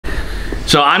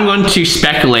So I'm going to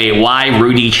speculate why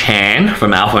Rudy Chan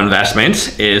from Alpha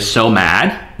Investments is so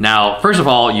mad. Now, first of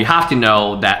all, you have to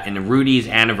know that in Rudy's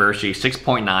anniversary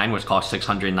 6.9 was cost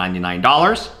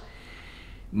 $699.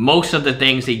 Most of the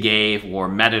things he gave were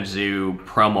MetaZoo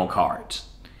promo cards.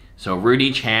 So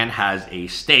Rudy Chan has a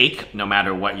stake, no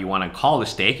matter what you want to call the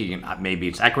stake. You can, maybe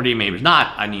it's equity, maybe it's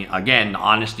not. I mean, again,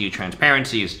 honesty,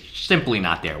 transparency is simply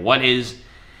not there. What is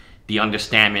the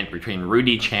understanding between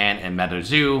Rudy Chan and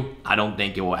MetaZoo? I don't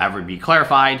think it will ever be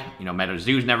clarified. You know,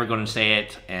 MetaZoo's never going to say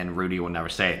it, and Rudy will never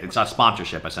say it. It's a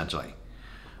sponsorship, essentially.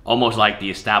 Almost like the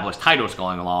established titles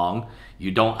going along.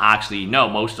 You don't actually know.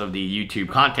 Most of the YouTube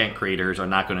content creators are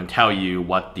not going to tell you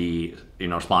what the,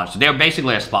 sponsor. They're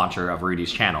basically a sponsor of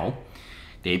Rudy's channel.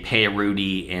 They pay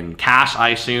Rudy in cash, I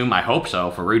assume. I hope so,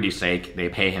 for Rudy's sake. They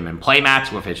pay him in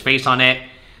playmats with his face on it.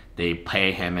 They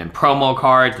pay him in promo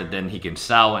cards that then he can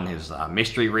sell in his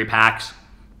mystery repacks.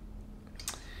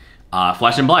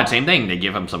 Flesh and Blood, same thing. They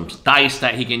give him some dice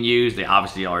that he can use. They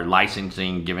obviously are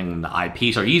licensing, giving him the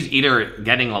IP. So he's either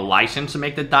getting a license to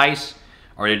make the dice,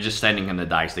 or they're just sending him the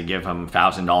dice. They give him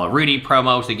 $1,000 Rudy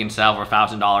promos he can sell for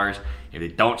 $1,000. If they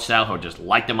don't sell, he'll just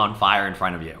light them on fire in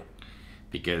front of you.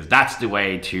 Because that's the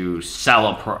way to sell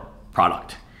a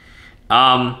product.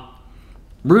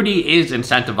 Rudy is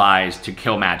incentivized to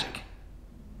kill Magic.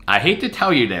 I hate to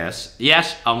tell you this.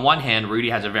 Yes, on one hand,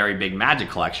 Rudy has a very big Magic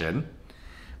collection.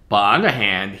 But on the other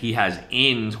hand, he has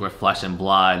ins with Flesh and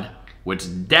Blood, which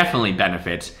definitely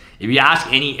benefits. If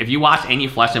you watch any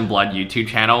Flesh and Blood YouTube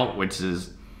channel, which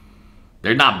is,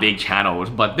 they're not big channels,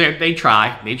 but they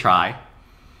try.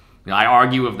 I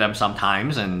argue with them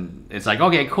sometimes, and it's like,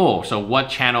 okay, cool. So what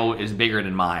channel is bigger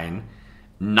than mine?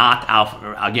 Not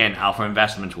Alpha. Again, Alpha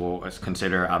Investments will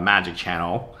consider a Magic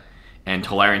channel, and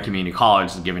Tolarian Community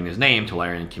College is giving his name,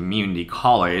 Tolarian Community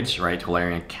College, right?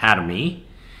 Tolarian Academy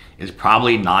is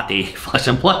probably not a Flesh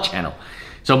and Blood channel.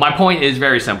 So my point is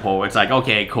very simple. It's like,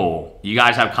 okay, cool. You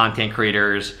guys have content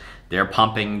creators. They're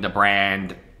pumping the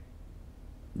brand.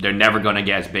 They're never going to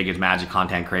get as big as Magic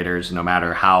content creators, no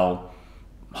matter how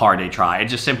hard they try.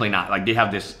 It's just simply not. Like, they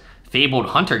have this Fabled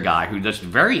Hunter guy who does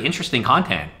very interesting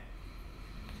content.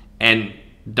 And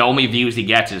the only views he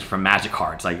gets is from Magic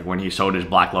cards. Like, when he sold his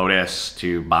Black Lotus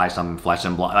to buy some Flesh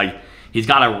and Blood. Like, he's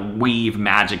got to weave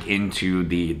Magic into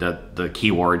the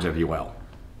keywords, if you will.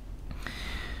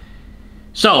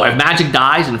 So, if Magic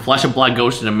dies and Flesh and Blood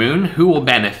goes to the moon, who will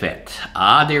benefit?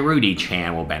 The Rudy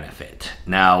Chan will benefit.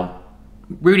 Now,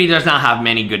 Rudy does not have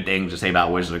many good things to say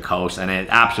about Wizards of the Coast, and it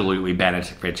absolutely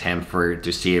benefits him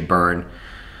to see it burn.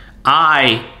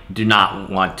 I do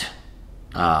not want...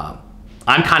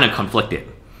 I'm kind of conflicted.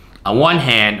 On one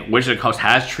hand, Wizards of the Coast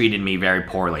has treated me very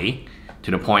poorly,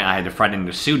 to the point I had to threaten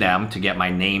to sue them to get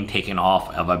my name taken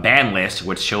off of a ban list,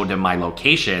 which showed them my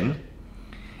location.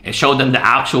 It showed them the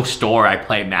actual store I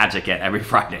play Magic at every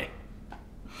Friday.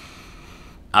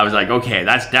 I was like, okay,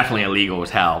 that's definitely illegal as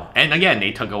hell. And again,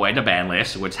 they took away the ban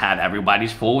list, which had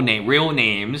everybody's full name, real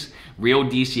names, real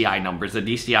DCI numbers. The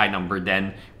DCI number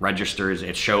then registers.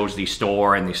 It shows the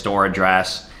store and the store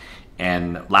address,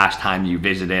 and last time you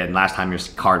visited, and last time your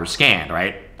card was scanned,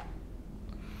 right?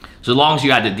 So as long as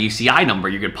you had the DCI number,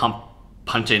 you could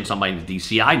punch in somebody's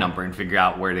DCI number and figure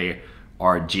out where they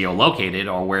are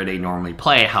geolocated or where they normally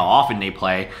play, how often they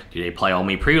play. Do they play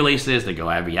only pre-releases? They go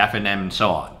every F&M and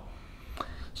so on.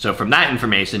 So from that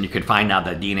information, you could find out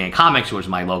that DNA Comics was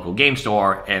my local game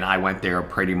store, and I went there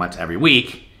pretty much every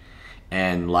week.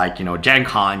 And like, Gen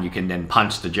Con, you can then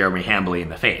punch the Jeremy Hambley in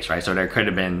the face, right? So there could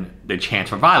have been the chance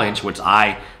for violence, which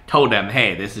I told them,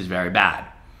 hey, this is very bad.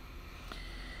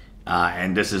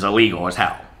 And this is illegal as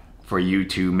hell. For you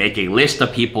to make a list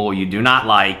of people you do not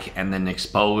like and then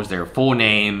expose their full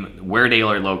name, where they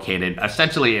are located,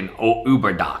 essentially an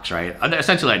Uber dox, right?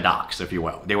 Essentially a dox, if you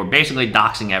will. They were basically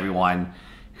doxing everyone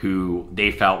who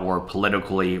they felt were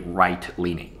politically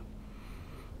right-leaning.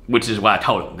 Which is what I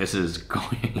told them. This is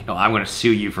going, I'm going to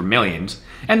sue you for millions.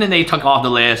 And then they took off the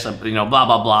list of, blah,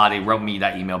 blah, blah. They wrote me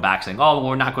that email back saying, oh,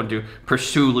 we're not going to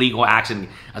pursue legal action.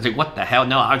 I was like, what the hell?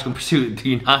 No, I was going to pursue, do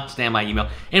you not understand my email?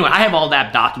 Anyway, I have all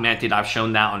that documented. I've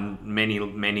shown that on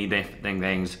many different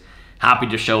things. Happy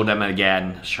to show them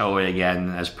again, show it again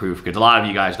as proof, because a lot of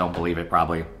you guys don't believe it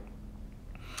probably.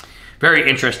 Very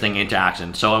interesting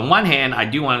interaction. So on one hand, I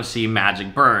do want to see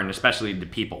Magic burn, especially the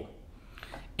people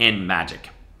in Magic.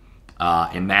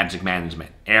 In Magic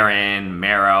Management. Aaron,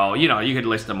 Mero, you could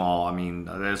list them all. I mean,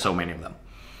 there's so many of them.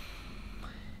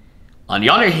 On the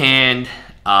other hand,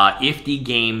 if the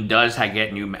game does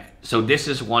get new... So this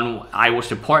is one... I will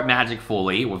support Magic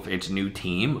fully with its new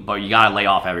team, but you gotta lay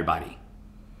off everybody.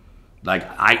 Like,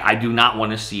 I do not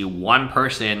want to see one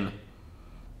person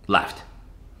left.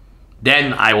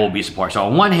 then I will be supportive. So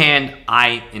on one hand,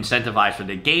 I incentivize for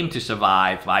the game to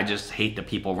survive, but I just hate the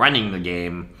people running the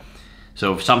game.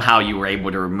 So if somehow you were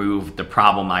able to remove the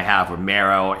problem I have with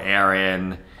Mero,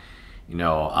 Aaron, you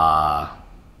know,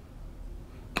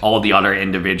 all the other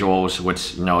individuals,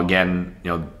 which, you know, again,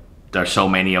 you know, there's so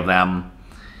many of them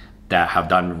that have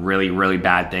done really, really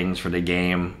bad things for the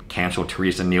game. Cancel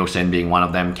Teresa Nielsen being one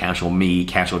of them. Cancel me.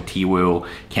 Cancel T-Woo.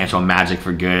 Cancel Magic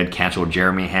for Good. Cancel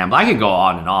Jeremy Ham. I could go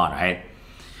on and on, right?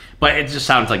 But it just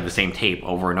sounds like the same tape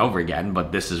over and over again,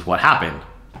 but this is what happened.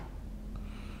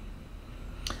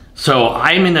 So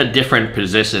I'm in a different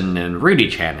position than Rudy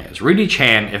Chan is. Rudy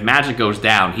Chan, if Magic goes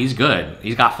down, he's good.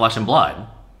 He's got Flesh and Blood.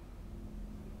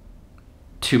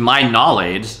 To my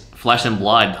knowledge, Flesh and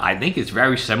Blood, I think it's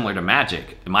very similar to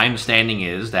Magic. My understanding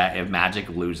is that if Magic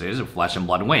loses, Flesh and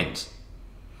Blood wins.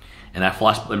 And that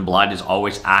Flesh and Blood is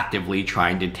always actively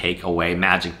trying to take away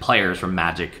Magic players from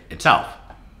Magic itself.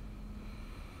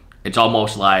 It's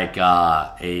almost like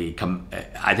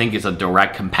I think it's a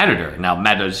direct competitor. Now,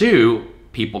 MetaZoo,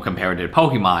 people compare it to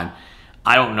Pokemon.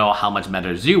 I don't know how much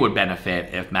MetaZoo would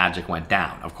benefit if Magic went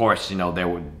down. Of course, you know, there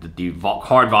would the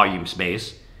card volume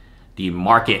space, the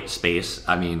market space.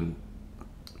 I mean,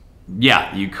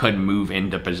 yeah, you could move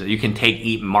into position. You can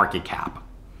eat market cap.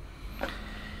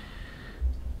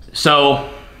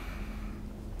 So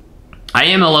I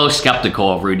am a little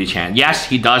skeptical of Rudy Chan. Yes,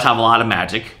 he does have a lot of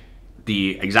Magic.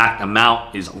 The exact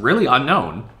amount is really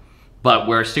unknown, but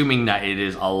we're assuming that it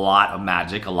is a lot of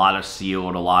Magic, a lot of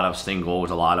sealed, a lot of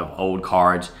singles, a lot of old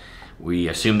cards. We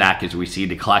assume that because we see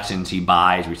the collections he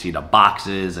buys, we see the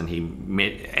boxes, and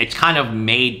it's kind of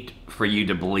made for you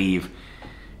to believe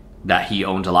that he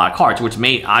owns a lot of cards, which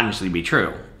may honestly be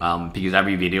true, because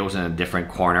every video is in a different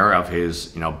corner of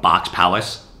his, you know, box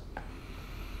palace.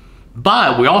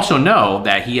 But we also know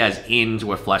that he has ins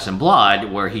with Flesh and Blood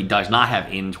where he does not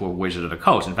have ins with Wizard of the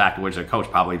Coast. In fact, Wizard of the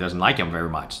Coast probably doesn't like him very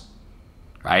much,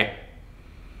 right?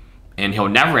 And he'll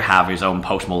never have his own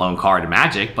Post Malone card in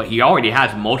Magic, but he already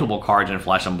has multiple cards in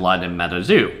Flesh and Blood and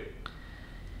MetaZoo.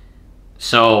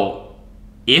 So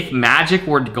if Magic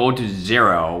were to go to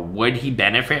 0, would he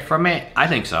benefit from it? I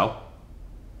think so.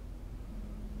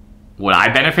 Would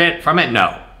I benefit from it?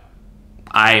 No.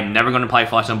 I'm never going to play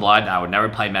Flesh and Blood. I would never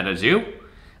play MetaZoo.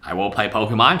 I will play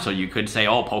Pokemon, so you could say,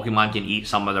 oh, Pokemon can eat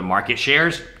some of the market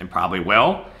shares, and probably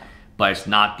will, but it's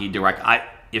not the direct...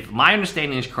 If my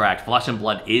understanding is correct, Flesh and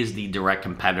Blood is the direct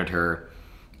competitor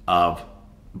of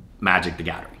Magic the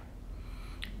Gathering.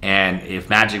 And if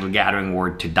Magic the Gathering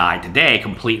were to die today,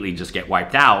 completely just get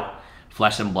wiped out,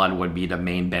 Flesh and Blood would be the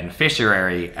main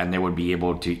beneficiary, and they would be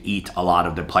able to eat a lot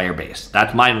of the player base.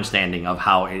 That's my understanding of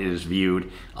how it is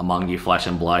viewed among the Flesh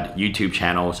and Blood YouTube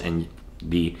channels and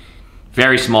the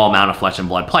very small amount of Flesh and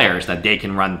Blood players, that they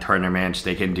can run tournaments,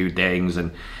 they can do things,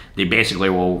 and they basically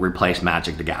will replace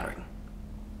Magic the Gathering.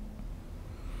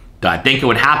 Do I think it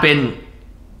would happen?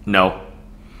 No.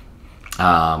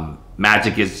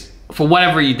 Magic is, for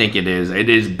whatever you think it is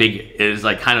big. It is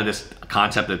like kind of this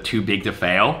concept of too big to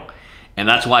fail. And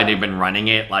that's why they've been running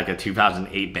it like a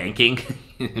 2008 banking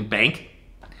bank.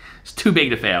 It's too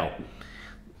big to fail.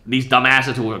 These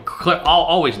dumbasses will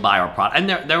always buy our product.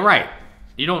 And they're right.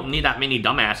 You don't need that many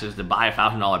dumbasses to buy a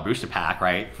 $1,000 booster pack,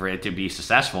 right? For it to be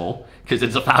successful. Because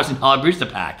it's a $1,000 booster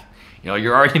pack. You know,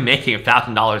 you're already making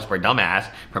 $1,000 per dumbass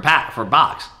per pack, for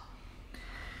box.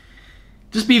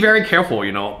 Just be very careful,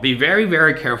 you know. Be very,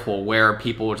 very careful where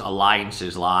people's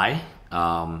alliances lie.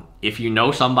 If you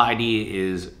know somebody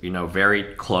is, you know,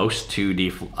 very close to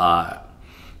the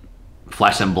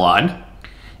Flesh and Blood,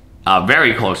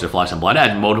 very close to Flesh and Blood,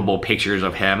 has multiple pictures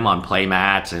of him on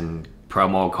playmats and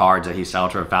promo cards that he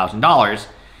sells for $1,000.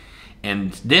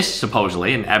 And this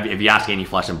supposedly, and if you ask any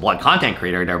Flesh and Blood content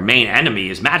creator, their main enemy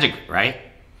is Magic, right?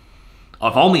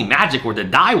 If only Magic were to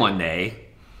die one day,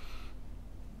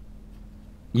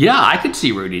 yeah, I could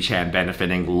see Rudy Chan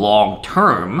benefiting long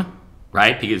term,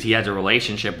 right? Because he has a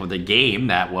relationship with a game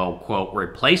that will, quote,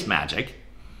 replace Magic.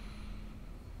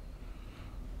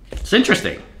 It's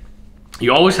interesting.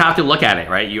 You always have to look at it,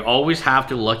 right? You always have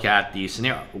to look at the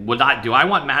scenario. Do I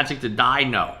want Magic to die?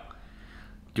 No.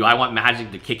 Do I want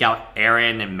Magic to kick out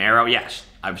Aaron and Mero? Yes.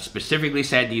 I've specifically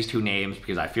said these two names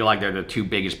because I feel like they're the two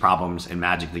biggest problems in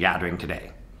Magic the Gathering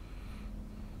today.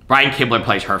 Brian Kibler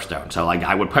plays Hearthstone, so like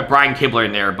I would put Brian Kibler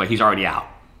in there, but he's already out.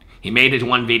 He made his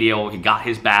one video, he got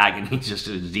his bag, and he just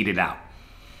Z'd it out.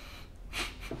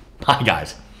 Bye,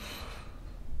 guys.